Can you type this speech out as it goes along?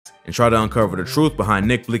and try to uncover the truth behind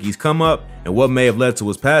Nick Blicky's come up and what may have led to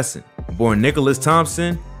his passing. Born Nicholas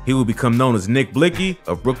Thompson, he will become known as Nick Blicky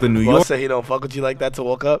of Brooklyn, New York. Boss say he don't fuck with you like that to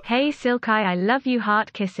walk up. Hey Silky, I love you,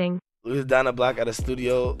 heart kissing. We was down the block at a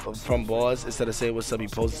studio from Boss. Instead of saying what's up, he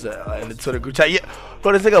posted in the Twitter group chat. Yeah,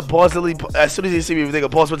 bro, this nigga Boss literally, as soon as he see me, this nigga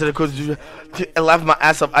Boss went to the group and laughed my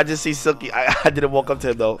ass off. I just see Silky. I didn't walk up to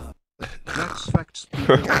him though. That's facts.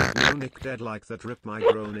 People like no Nick dead like that. Rip my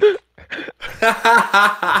bro Nick.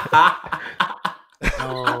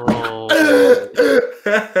 Oh.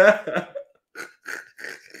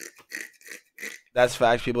 That's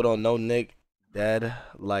facts. People don't know Nick dead.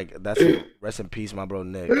 Like that's rest in peace, my bro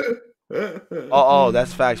Nick. Oh,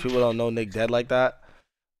 that's facts. People don't know Nick dead like that.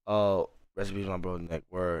 Oh, rest in peace, my bro Nick.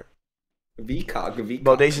 Word. V-cock.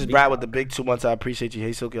 Bodacious Brad with the big 2 months. I appreciate you.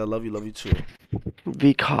 Hey Silky, I love you too.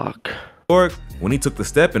 V-cock. When he took the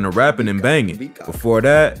step into rapping and banging. Before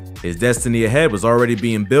that, his destiny ahead was already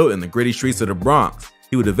being built in the gritty streets of the Bronx.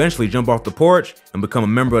 He would eventually jump off the porch and become a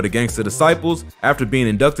member of the Gangsta Disciples after being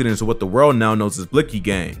inducted into what the world now knows as Blicky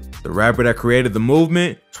Gang. The rapper that created the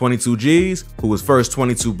movement, 22 G's, who was first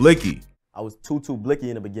 22 Blicky. I was 22 Blicky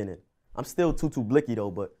in the beginning. I'm still 22 Blicky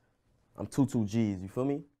though, but I'm 22 G's, you feel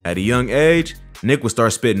me? At a young age, Nick would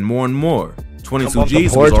start spitting more and more. 22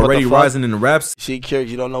 G's was already rising in the raps. She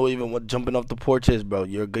curious, you don't know even what jumping off the porch is, bro.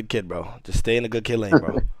 You're a good kid, bro. Just stay in the good kid lane,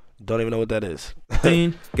 bro. Don't even know what that is.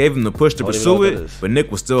 Gave him the push to pursue it, but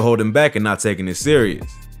Nick was still holding back and not taking it serious.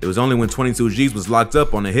 It was only when 22 G's was locked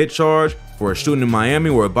up on a hit charge for a shooting in Miami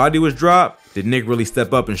where a body was dropped did Nick really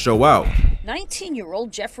step up and show out.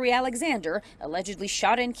 19-year-old Jeffrey Alexander allegedly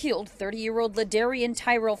shot and killed 30-year-old Ladarian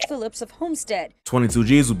Tyrell Phillips of Homestead. 22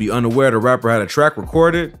 G's would be unaware the rapper had a track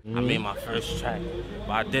recorded. I made my first track,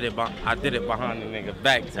 but I did it behind the nigga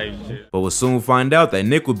back type shit. But would soon find out that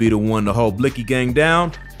Nick would be the one to hold Blicky Gang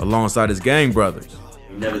down alongside his gang brothers.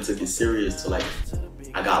 We never took it serious till like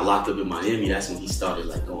I got locked up in Miami. That's when he started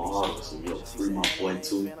like going hard with some, yo, free my boy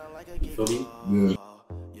too. You feel me?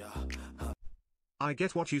 I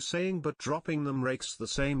get what you're saying, but dropping them rakes the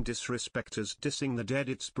same disrespect as dissing the dead.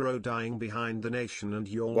 It's bro dying behind the nation and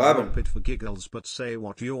y'all drop it for giggles, but say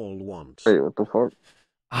what y'all want. Hey, what the fuck?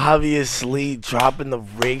 Obviously, dropping the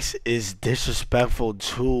rakes is disrespectful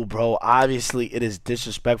too, bro. Obviously, it is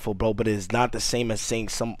disrespectful, bro, but it is not the same as saying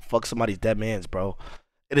fuck somebody's dead mans, bro.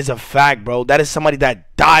 It is a fact, bro. That is somebody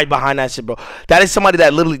that died behind that shit, bro. That is somebody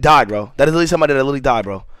that literally died, bro. That is literally somebody that literally died,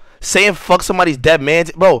 bro. Saying fuck somebody's dead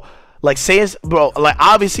mans, bro. Like saying, bro, like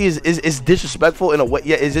obviously is disrespectful in a way.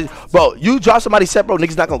 Yeah, is it, bro? You drop somebody's set, bro.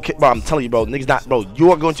 Niggas not gonna kick, bro. I'm telling you, bro. Niggas not, bro.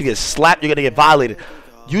 You are going to get slapped. You're gonna get violated.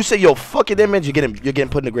 You say yo, fuck your damage. You're getting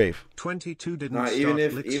put in the grave. 22 didn't nah, start even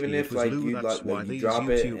Blixky, if like you drop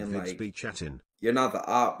it and like be chatting. You're not the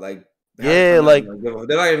op, like. Yeah, like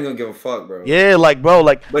they're not even gonna give a fuck, bro. Yeah, like bro,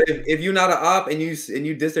 like. But if you're not an op and you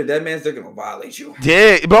diss their dead mans, they're gonna violate you.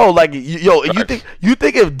 Yeah, bro, like yo, you think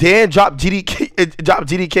if Dan dropped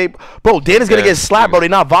GDK, bro, Dan is gonna get slapped, bro. They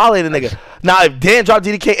not violating nigga. Now if Dan dropped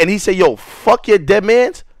GDK and he say yo, fuck your dead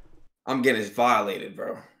mans, I'm getting violated,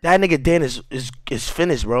 bro. That nigga Dan is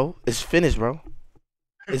finished, bro. It's finished, bro.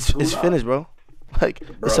 It's finished, bro. Like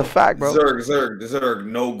bro, it's a fact, bro. Zerg,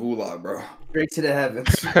 no gulag, bro. Straight to the heavens.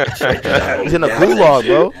 He's in a gulag,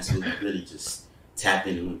 bro. That's what really just tapped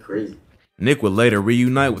into him crazy. Nick would later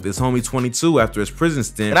reunite with his homie 22 after his prison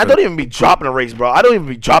stint. And I don't even be dropping a race, bro. I don't even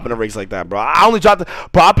be dropping a race like that, bro. I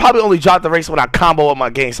probably only dropped the race when I combo with my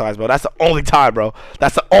gang size, bro. That's the only time, bro.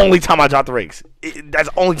 That's the only time I drop the race. That's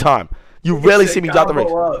the only time. You rarely see me drop the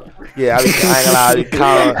race. Yeah, I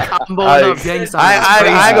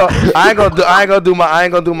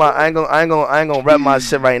ain't gonna rep my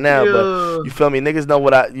shit right now, but you feel me? Niggas know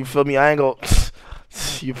what you feel me? I ain't gonna,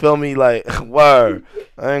 you feel me? Like, word.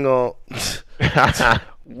 I ain't gonna,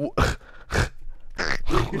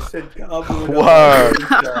 word.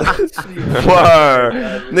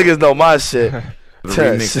 Word. Niggas know my shit.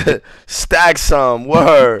 Stack some,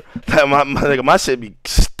 word. My shit be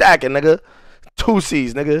stacking, nigga. 2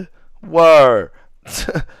 C's, nigga. Word.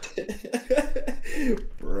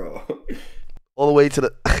 Bro. All the way to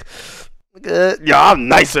the yo, I'm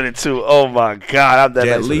nicer than 2. Oh my god, I'm that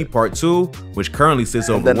Jet nice Li Part 2, which currently sits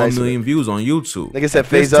over 1 million views on YouTube. Nigga said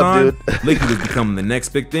phase up, dude. Blicky was becoming the next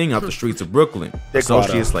big thing out the streets of Brooklyn.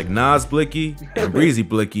 Associates like Nas Blicky and Breezy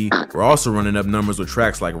Blicky were also running up numbers with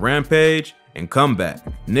tracks like Rampage and Comeback.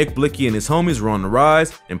 Nick Blicky and his homies were on the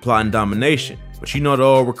rise and plotting domination. But you know the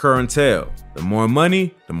old recurring tale. The more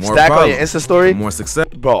money, the more stack problems, on your Insta story, the more success.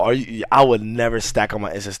 Bro, I would never stack on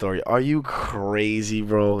my Insta story. Are you crazy,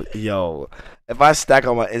 bro? Yo, if I stack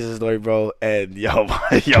on my Insta story, bro, and yo,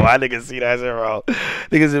 I niggas see that shit, bro.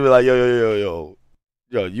 Niggas be like, yo,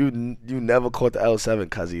 Yo, you never caught the L7,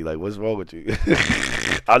 cuzzy. Like, what's wrong with you?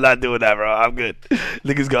 I'm not doing that, bro. I'm good.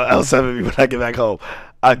 Niggas go L7 me when I get back home.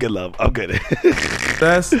 I'm good, love. I'm good.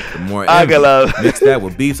 The more I envy, good, love. mixed that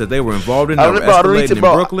with beefs that they were involved in that were escalating in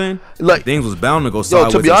Brooklyn, like, things was bound to go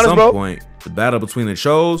sideways at some point. The battle between the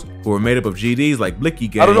Chos, who were made up of GDs like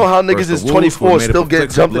Blixky gang, I don't know how niggas is 24 still get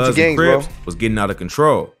jumped into gangs, bro. Was getting out of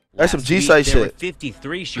control. That's some G-side shit. There were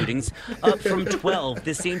 53 shootings, up from 12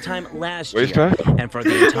 the same time last year. And for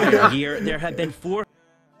the entire year, there have been 4.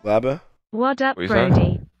 What happened? What up,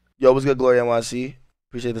 Brody? Yo, what's good, Gloria NYC?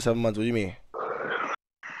 Appreciate the 7 months. What do you mean?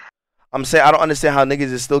 I'm saying I don't understand how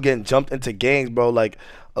niggas is still getting jumped into gangs, bro. Like,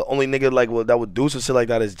 only nigga like that would do some shit like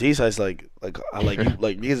that is G-sides. Like you, like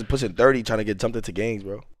niggas is pushing 30 trying to get jumped into gangs,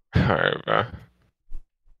 bro. Alright, bro.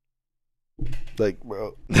 Like,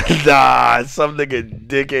 bro, nah, some nigga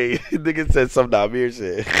dickhead. Nigga said some weird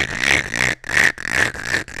shit.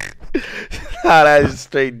 Nah, that is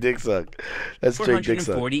straight dick suck. That's straight dick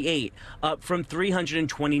suck. 448, up from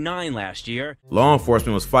 329 last year. Law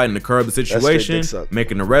enforcement was fighting to curb the situation,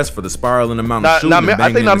 making arrests for the spiraling amount of shooting.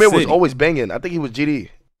 I think Namir was always banging. I think he was GD.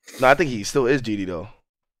 No, I think he still is GD though.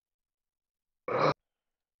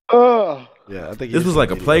 Yeah, I think this was like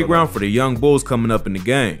a playground for the young bulls coming up in the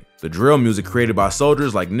game. The drill music created by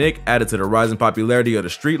soldiers like Nick added to the rising popularity of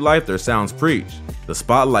the street life their sounds preached. The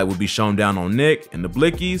spotlight would be shown down on Nick and the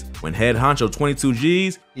Blickies when head honcho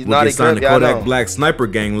 22G's would get signed to Kodak Black Sniper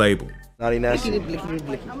Gang label. Naughty nasty.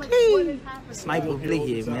 Blicky. Sniper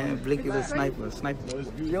Blicky, man. Blicky the sniper.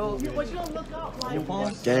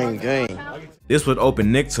 Gang. This would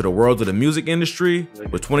open Nick to the world of the music industry,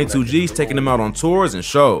 with 22G's taking him out on tours and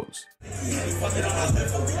shows.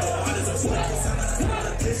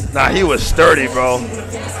 Nah, he was sturdy, bro. Nah,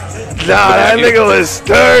 that nigga was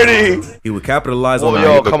sturdy. He would capitalize on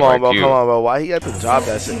yo, come on, bro. Why he had to drop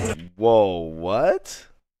that shit? Whoa, what?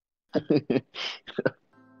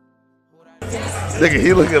 Nigga,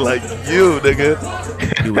 he looking like you, nigga.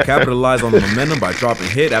 He would capitalize on the momentum by dropping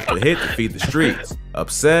hit after hit to feed the streets.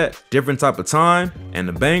 Upset, different type of time, and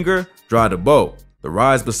the banger, Dry the Boat. The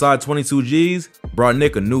rise beside 22G's brought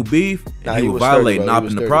Nick a new beef, and he would violate Nop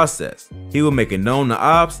in the process. He would make it known to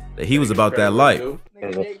ops that he was about that life.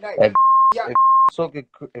 If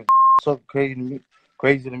so crazy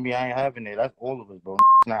to me, I ain't having it. That's all of us, bro.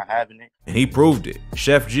 Not having it. And he proved it.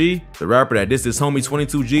 Chef G, the rapper that dissed his homie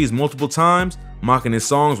 22G's multiple times, mocking his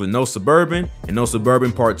songs with No Suburban and No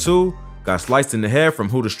Suburban Part 2, got sliced in the head from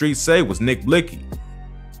who the streets say was Nick Blixky.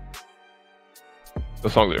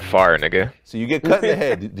 Those songs are fire, nigga. So you get cut in the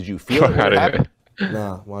head. Did you feel it when it happened?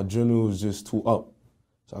 Nah, my adrenaline was just too up.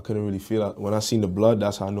 So I couldn't really feel it. When I seen the blood,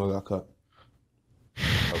 that's how I knew I got cut.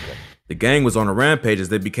 Okay. The gang was on a rampage as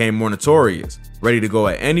they became more notorious, ready to go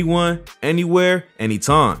at anyone, anywhere,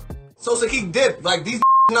 anytime. So he dipped. Like, these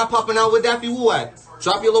not popping out with Daffy Woo at.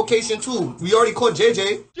 Drop your location too. We already caught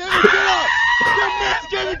JJ. Get up!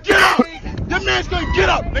 Get up! That man's gonna get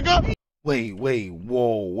up, nigga! Wait,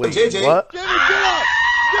 whoa, JJ. What? Get up!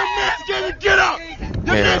 That man's gonna get up! That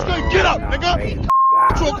man's gonna get up, nigga!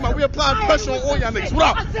 Talking about we applying pressure on all y'all niggas.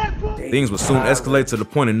 What up? Things would soon escalate to the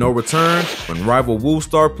point of no return when rival Woo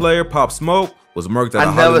star player Pop Smoke was murked at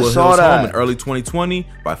a Hollywood Hills home in early 2020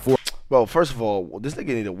 by 4. Bro, first of all, this nigga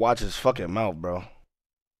need to watch his fucking mouth, bro.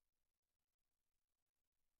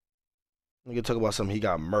 Nigga talk about something he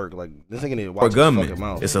got murked. Like, this nigga need to watch his fucking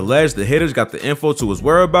mouth. It's alleged the hitters got the info to his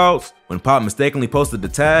whereabouts when Pop mistakenly posted the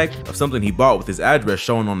tag of something he bought with his address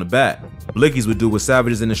showing on the back. Blickies would do what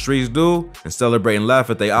savages in the streets do and celebrate and laugh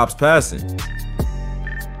at they ops passing.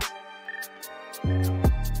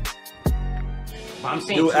 I'm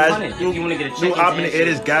saying 200 if you want to get a check. Up in the air,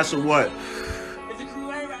 this gas or what?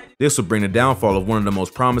 This would bring the downfall of one of the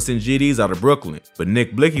most promising GDs out of Brooklyn. But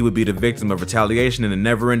Nick Blixky would be the victim of retaliation in a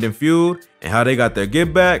never-ending feud, and how they got their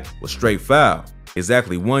get back was straight foul.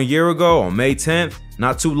 Exactly 1 year ago, on May 10th,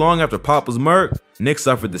 not too long after Pop was murked, Nick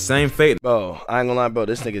suffered the same fate. Bro, I ain't gonna lie, bro.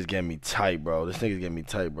 This nigga's getting me tight, bro. The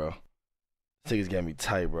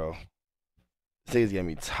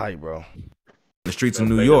streets in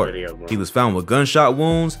New York. He was found with gunshot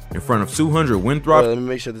wounds in front of 200 Winthrop. Let me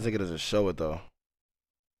make sure this nigga doesn't show it though.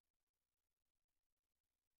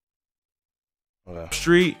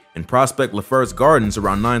 Street in Prospect LaFert's Gardens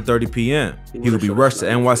around 9:30 p.m. He would be rushed to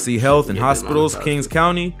NYC Health and Hospitals, Kings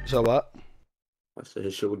County. So what? I said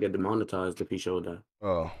his shit would get demonetized if he showed that.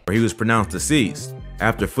 Oh. Where he was pronounced deceased.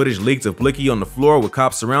 After footage leaked of Blixky on the floor with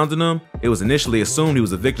cops surrounding him, it was initially assumed he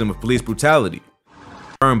was a victim of police brutality.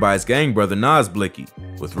 confirmed by his gang brother Nas Blixky.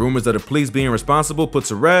 With rumors of the police being responsible put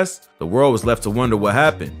to rest, the world was left to wonder what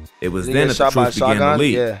happened. It was then that the truth began to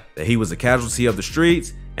leak, that he was a casualty of the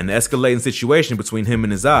streets and the escalating situation between him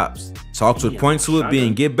and his ops. Talks would point to it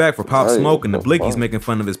being get back for Pop Smoke and the Blickies making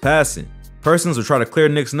fun of his passing. Persons would try to clear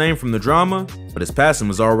Nick's name from the drama, but his passing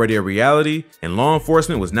was already a reality, and law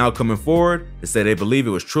enforcement was now coming forward to say they believe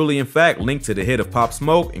it was truly in fact linked to the hit of Pop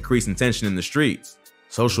Smoke, increasing tension in the streets.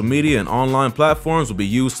 Social media and online platforms will be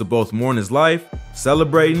used to both mourn his life,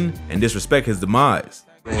 celebrating, and disrespect his demise.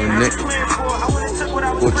 Nick,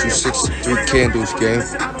 bought you 63 candles, gang.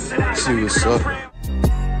 See what's up.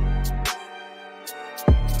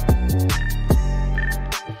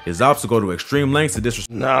 His ops will go to extreme lengths to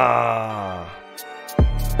disrespect. Nah.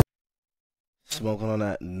 Smoking on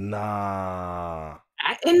that. Nah.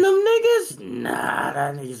 And them niggas? Nah,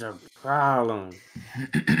 that nigga's a problem.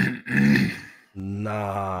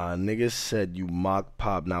 Nah. Niggas said you mock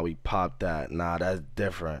Pop, now we pop that. Nah, that's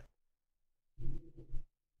different.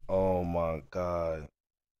 Oh my God.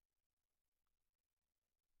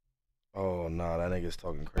 Oh nah, that nigga's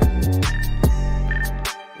talking crazy.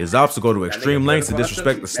 His ops will go to extreme lengths to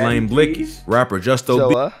disrespect the slain Blixky. Rapper Justo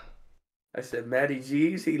B. I said Matty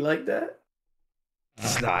G's, he like that?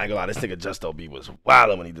 Nah, I ain't gonna lie, this nigga Justo B was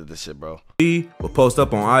wild when he did this shit, bro. B will post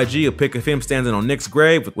up on IG a pic of him standing on Nick's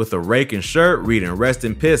grave with a rake and shirt reading "Rest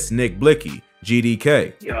in Piss, Nick Blixky,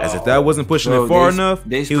 GDK." Yo. As if that wasn't pushing it far enough,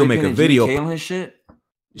 he would make a video.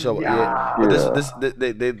 So yeah,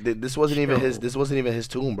 this wasn't even his. This wasn't even his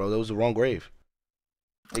tomb, bro. That was the wrong grave.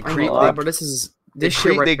 They bro, this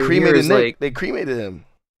shit right cremated Nick. Like, they cremated him.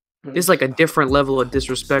 This is like a different level of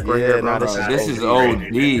disrespect right here, bro. This is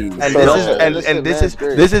OD. And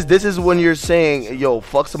this is when you're saying, yo,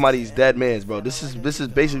 fuck somebody's dead man's, bro. This is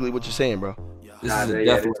basically what you're saying, bro. This is a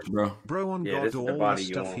death wish, bro. Bro on God, all the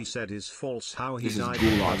stuff he said is false. How he died,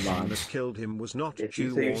 the person that killed him was not if you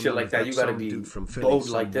due think shit like that, you gotta be dude from Philly, bold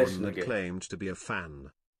like this, someone that nigga. claimed to be a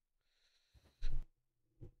fan.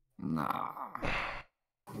 Nah.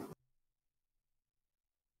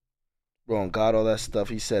 Bro, on God, all that stuff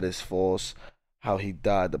he said is false. How he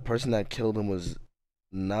died. The person that killed him was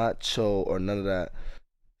not Cho or none of that.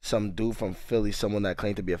 Some dude from Philly, someone that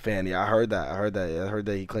claimed to be a fan. Yeah, I heard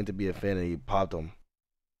that he claimed to be a fan and he popped him.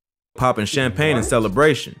 Popping champagne in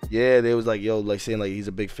celebration. Yeah, they was like, yo, like saying like he's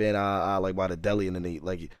a big fan, like by the deli, and then he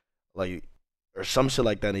like or some shit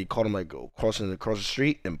like that. And he caught him like crossing across the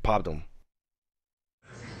street and popped him.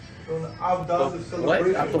 What?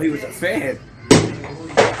 I thought he was a fan.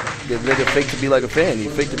 The nigga fake to be like a fan. He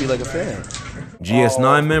fake to be like a fan.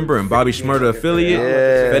 GS9 member and Bobby Shmurda affiliate,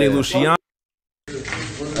 Fetty Luciano.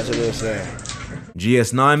 That's what they were saying.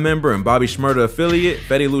 GS9 member and Bobby Shmurda affiliate,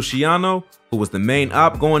 Fetty Luciano, who was the main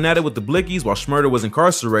op going at it with the Blickies while Shmurda was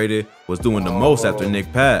incarcerated, was doing the most after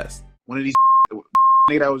Nick passed. One of these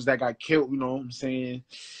nigga that got killed, you know what I'm saying?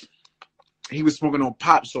 He was smoking on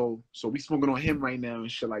Pop, so we smoking on him right now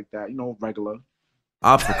and shit like that, you know, regular.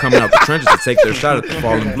 Ops were coming out the trenches to take their shot at the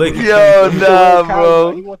fallen Blixky. Yo, nah,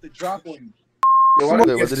 bro. He want the drop on you. Yo, what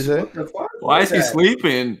did he say? Why is he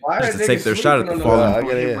sleeping? Just to take their shot at the fallen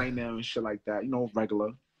Blixky right now and shit like that, you know, regular.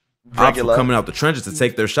 Ops were coming out the trenches to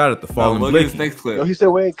take their shot at the fallen Blixky. Yo, he said,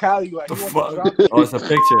 where Kyle you at? The fuck? Oh, it's a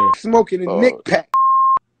picture. Smoking a Nick pack.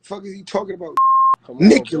 Fuck is he talking about?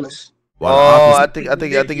 Nicholas. Oh, I think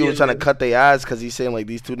he was trying to cut their eyes because he's saying like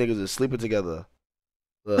these two niggas are sleeping together.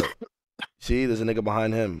 Look, see, there's a nigga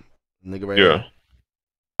behind him. Nigga right here.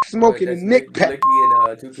 Smoking a Nick pack.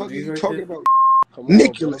 Fuck is he talking about?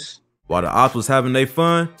 Nicholas. While the ops was having their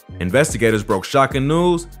fun, investigators broke shocking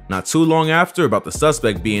news not too long after about the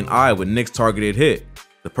suspect being eyed with Nick's targeted hit.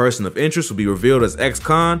 The person of interest will be revealed as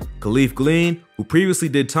ex-con Khalif Gleen, who previously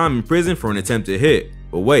did time in prison for an attempted hit.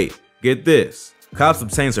 But wait, get this. Cops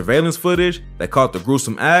obtained surveillance footage that caught the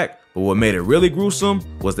gruesome act, but what made it really gruesome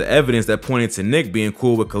was the evidence that pointed to Nick being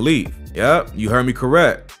cool with Khalif. Yup, you heard me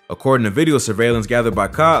correct. According to video surveillance gathered by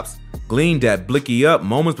cops, Gleen dapped Blixky up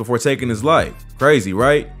moments before taking his life. Crazy,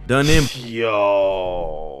 right? Done in.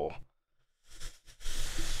 Yo.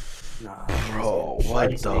 Bro,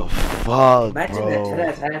 what the fuck, Imagine bro?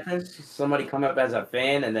 that happens, somebody come up as a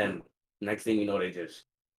fan, and then next thing you know, they just...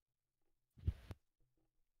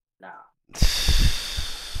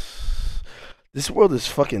 This world is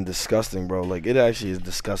fucking disgusting, bro. Like, it actually is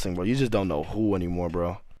disgusting, bro. You just don't know who anymore,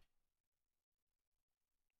 bro.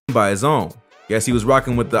 By his own. Guess he was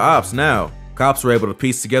rocking with the ops now. Cops were able to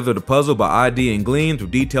piece together the puzzle by ID and Gleen through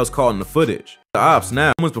details caught in the footage. The ops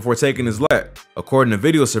now, moments before taking his life. According to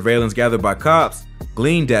video surveillance gathered by cops,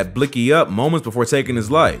 Gleen dapped Blixky up moments before taking his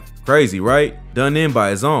life. Crazy, right? Done in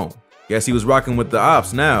by his own. Guess he was rocking with the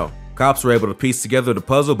ops now. Cops were able to piece together the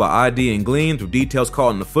puzzle by IDing Gleam through details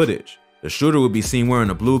caught in the footage. The shooter would be seen wearing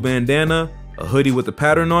a blue bandana, a hoodie with a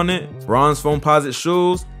pattern on it, bronze foam-posite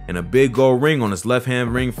shoes, and a big gold ring on his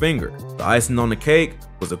left-hand ring finger. The icing on the cake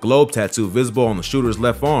was a globe tattoo visible on the shooter's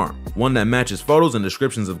left arm, one that matches photos and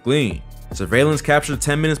descriptions of Gleam. Surveillance captured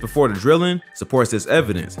 10 minutes before the drilling supports this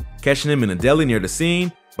evidence, catching him in a deli near the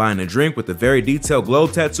scene, buying a drink with a very detailed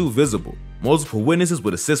globe tattoo visible. Multiple witnesses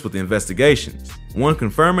would assist with the investigations, one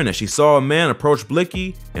confirming that she saw a man approach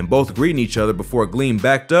Blixky and both greeting each other before Gleam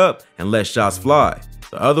backed up and let shots fly.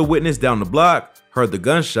 The other witness down the block heard the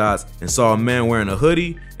gunshots and saw a man wearing a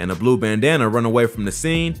hoodie and a blue bandana run away from the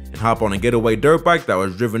scene and hop on a getaway dirt bike that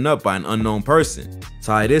was driven up by an unknown person.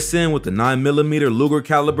 Tie this in with the 9mm Luger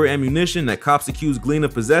caliber ammunition that cops accused Gleam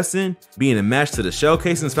of possessing being a match to the shell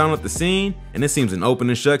casings found at the scene, and it seems an open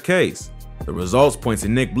and shut case. The results point to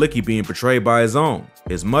Nick Blixky being portrayed by his own.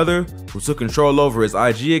 His mother, who took control over his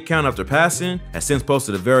IG account after passing, has since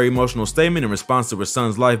posted a very emotional statement in response to her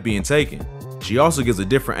son's life being taken. She also gives a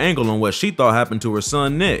different angle on what she thought happened to her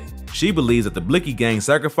son Nick. She believes that the Blixky gang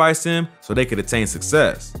sacrificed him so they could attain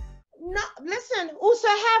success. No, listen,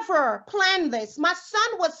 whosoever planned this, my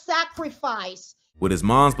son was sacrificed. With his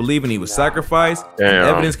mom's believing he was sacrificed, and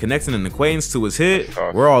evidence connecting an acquaintance to his hit,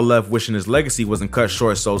 we're all left wishing his legacy wasn't cut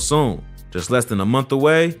short so soon. Just less than a month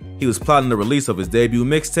away, he was plotting the release of his debut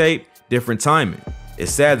mixtape, Different Timing. It's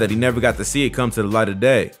sad that he never got to see it come to the light of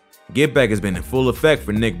day. Get Back has been in full effect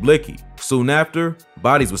for Nick Blixky. Soon after,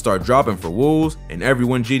 bodies would start dropping for Wools and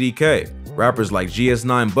everyone GDK. Rappers like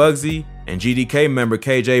GS9 Bugsy and GDK member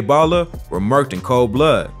KJ Balla were murked in cold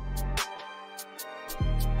blood.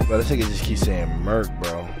 Bro, this nigga just keeps saying murk,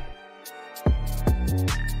 bro.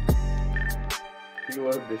 You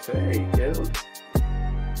wanted to say killed?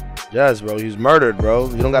 Yes, bro, he's murdered, bro.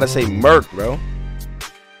 You don't gotta say murk, bro.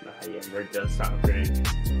 Nah, yeah, murk does sound great.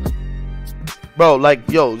 Bro, like,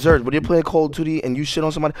 yo, Zerg, when you're playing Call of Duty and you shit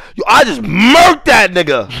on somebody, yo, I just murked that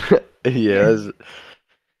nigga. Yeah.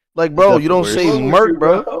 Like, bro, you don't say murk,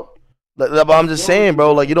 bro. Like, I'm just saying,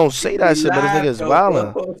 bro, like, you don't say that shit, but this nigga is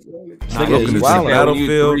wildin'. This nigga is wildin'.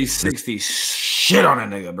 Battlefield. 360 shit on a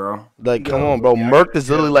nigga, bro. Like, come on, bro. Murk is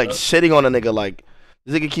literally like shitting on a nigga. Like,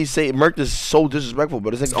 this nigga keeps saying Murk is so disrespectful, but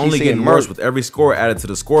this nigga it's only getting worse with every score added to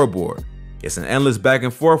the scoreboard. It's an endless back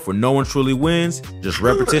and forth where no one truly wins, just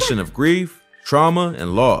repetition of grief, trauma,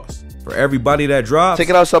 and loss. For everybody that drops, take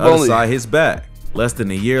it out, sub the other only. side hits back. Less than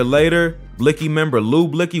a year later, Blixky member Lou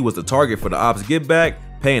Blixky was the target for the ops get back,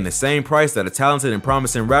 paying the same price that a talented and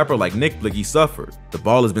promising rapper like Nick Blixky suffered. The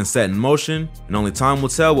ball has been set in motion, and only time will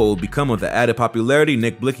tell what will become of the added popularity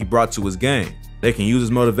Nick Blixky brought to his gang. They can use his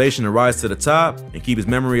motivation to rise to the top and keep his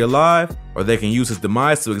memory alive, or they can use his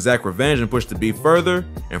demise to exact revenge and push the beef further,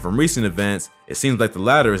 and from recent events, it seems like the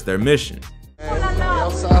latter is their mission.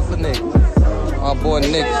 Outside for Nick. My boy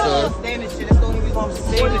Nick, sir.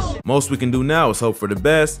 Most we can do now is hope for the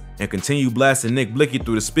best and continue blasting Nick Blixky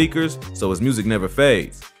through the speakers so his music never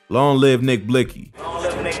fades. Long live Nick Blixky. Long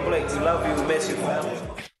live Nick Blixky. Love you, miss you, family.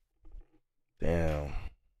 Damn.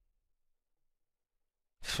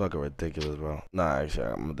 It's fucking ridiculous, bro. Nah, actually,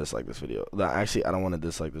 I'm gonna dislike this video. Nah, actually, I don't want to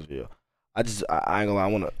dislike this video. I ain't gonna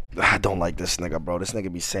lie, I don't like this nigga, bro. This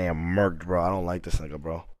nigga be saying murked, bro. I don't like this nigga,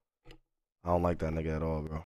 bro. I don't like that nigga at all, bro.